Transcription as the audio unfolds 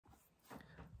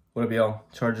What up, y'all?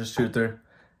 Chargers Truther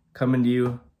coming to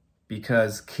you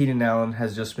because Keenan Allen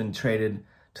has just been traded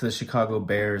to the Chicago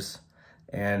Bears,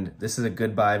 and this is a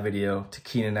goodbye video to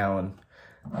Keenan Allen.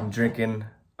 I'm drinking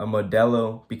a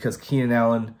Modelo because Keenan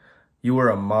Allen, you were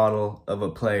a model of a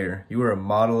player. You were a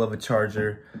model of a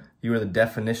Charger. You were the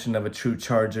definition of a true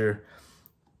Charger.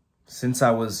 Since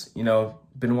I was,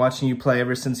 been watching you play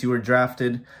ever since you were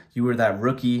drafted, you were that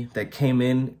rookie that came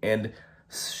in and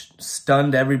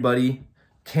stunned everybody.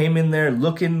 Came in there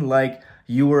looking like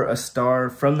you were a star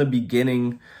from the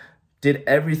beginning, did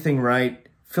everything right.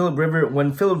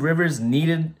 When Phillip Rivers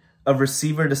needed a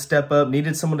receiver to step up,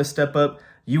 needed someone to step up,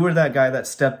 you were that guy that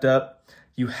stepped up.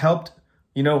 You helped,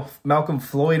 Malcolm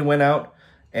Floyd went out,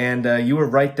 and you were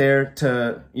right there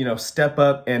to, step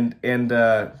up and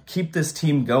keep this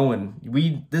team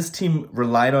going. This team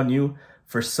relied on you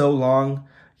for so long.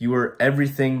 You were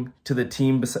everything to the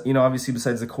team, obviously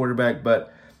besides the quarterback,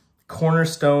 but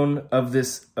cornerstone of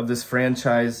this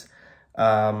franchise.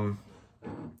 And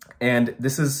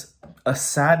this is a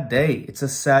sad day. It's a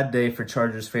sad day for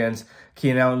Chargers fans.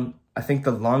 Keenan Allen, I think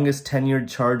the longest tenured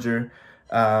Charger,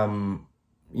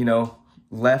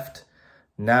 left.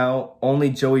 Now only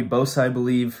Joey Bosa, I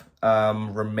believe,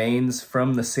 remains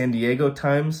from the San Diego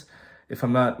times, if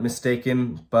I'm not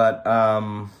mistaken. But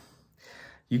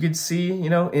you could see,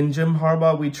 in Jim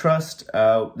Harbaugh we trust.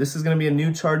 This is going to be a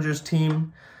new Chargers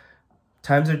team.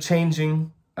 Times are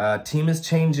changing, team is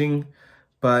changing,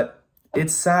 but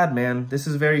it's sad, man. This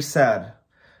is very sad.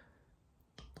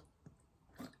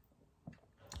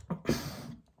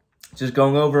 Just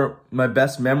going over my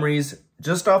best memories,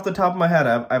 just off the top of my head.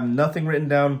 I have nothing written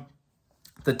down.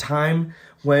 The time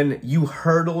when you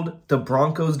hurdled the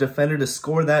Broncos defender to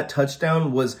score that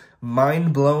touchdown was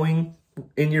mind-blowing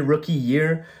in your rookie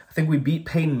year. I think we beat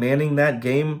Peyton Manning that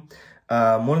game.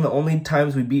 One of the only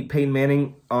times we beat Peyton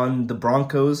Manning on the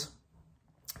Broncos.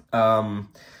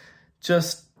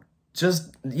 Just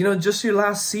your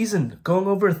last season, going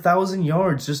over 1,000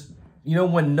 yards. Just,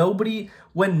 when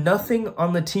nothing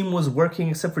on the team was working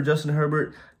except for Justin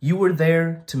Herbert, you were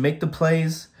there to make the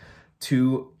plays,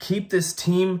 to keep this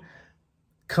team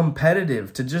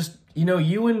competitive, to just,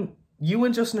 you and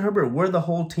Justin Herbert were the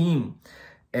whole team.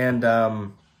 And,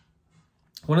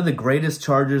 one of the greatest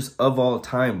Chargers of all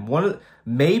time.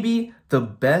 Maybe the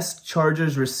best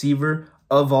Chargers receiver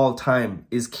of all time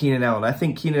is Keenan Allen. I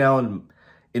think Keenan Allen,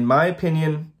 in my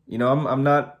opinion, I'm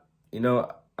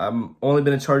only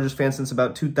been a Chargers fan since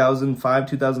about 2005,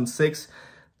 2006.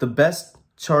 The best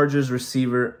Chargers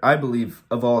receiver, I believe,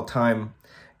 of all time.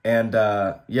 And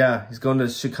he's going to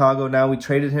Chicago now. We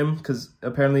traded him because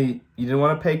apparently you didn't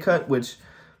want a pay cut, which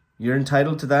you're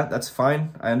entitled to that. That's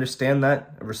fine. I understand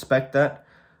that. I respect that.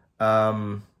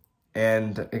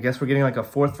 And I guess we're getting like a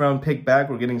 4th round pick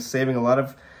back. We're saving a lot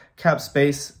of cap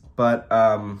space, but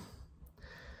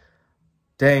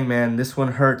dang, man, this one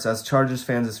hurts. As Chargers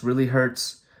fans, this really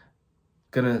hurts.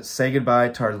 Gonna say goodbye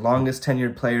to our longest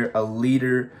tenured player, a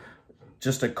leader,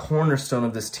 just a cornerstone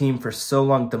of this team for so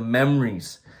long. The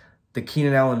memories, the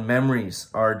Keenan Allen memories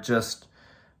are just,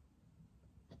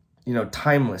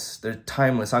 timeless. They're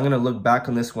timeless. I'm going to look back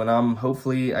on this when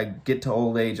hopefully I get to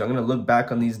old age. I'm going to look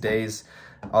back on these days.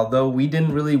 Although we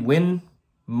didn't really win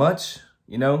much,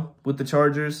 with the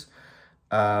Chargers,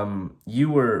 you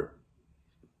were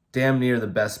damn near the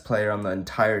best player on the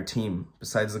entire team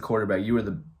besides the quarterback. You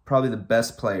were probably the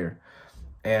best player.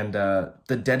 And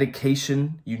the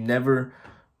dedication, you never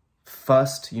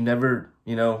fussed. You never,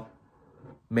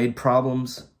 made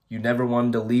problems. You never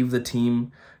wanted to leave the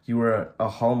team. You were a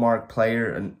hallmark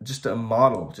player and just a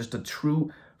model, just a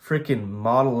true freaking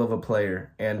model of a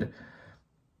player. And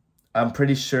I'm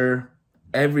pretty sure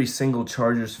every single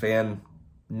Chargers fan,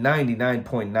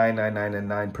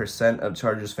 99.9999% of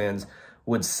Chargers fans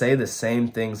would say the same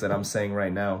things that I'm saying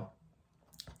right now.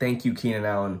 Thank you, Keenan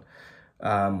Allen.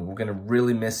 We're going to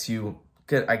really miss you.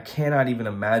 I cannot even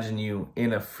imagine you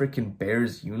in a freaking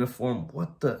Bears uniform.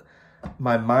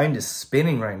 My mind is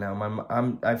spinning right now.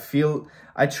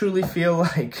 I truly feel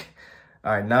like,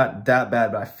 all right, not that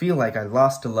bad, but I feel like I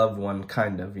lost a loved one,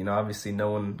 kind of. Obviously no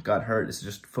one got hurt. It's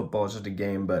just football, it's just a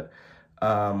game. But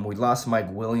we lost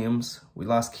Mike Williams. We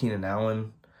lost Keenan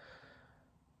Allen.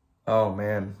 Oh,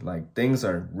 man, things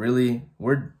are really,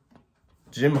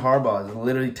 Jim Harbaugh is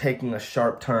literally taking a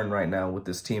sharp turn right now with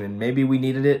this team. And maybe we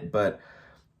needed it, but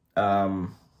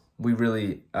we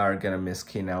really are going to miss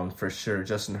Keenan Allen for sure.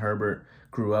 Justin Herbert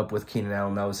grew up with Keenan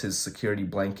Allen. That was his security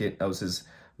blanket. That was his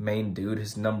main dude,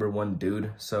 his number 1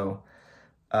 dude. So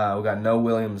we got no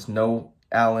Williams, no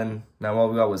Allen. Now all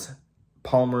we got was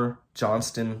Palmer,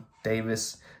 Johnston,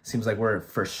 Davis. Seems like we're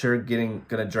for sure going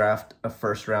to draft a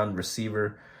 1st round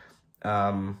receiver.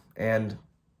 And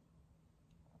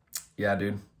yeah,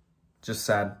 dude, just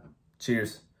sad.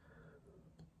 Cheers.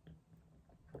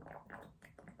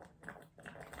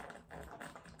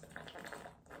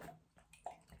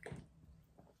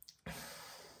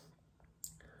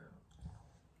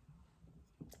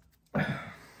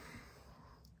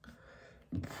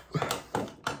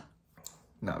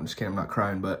 No, I'm just kidding. I'm not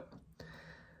crying, but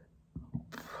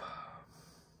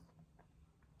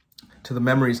to the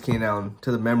memories, Keenan Allen.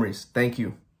 To the memories. Thank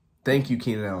you. Thank you,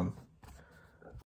 Keenan Allen.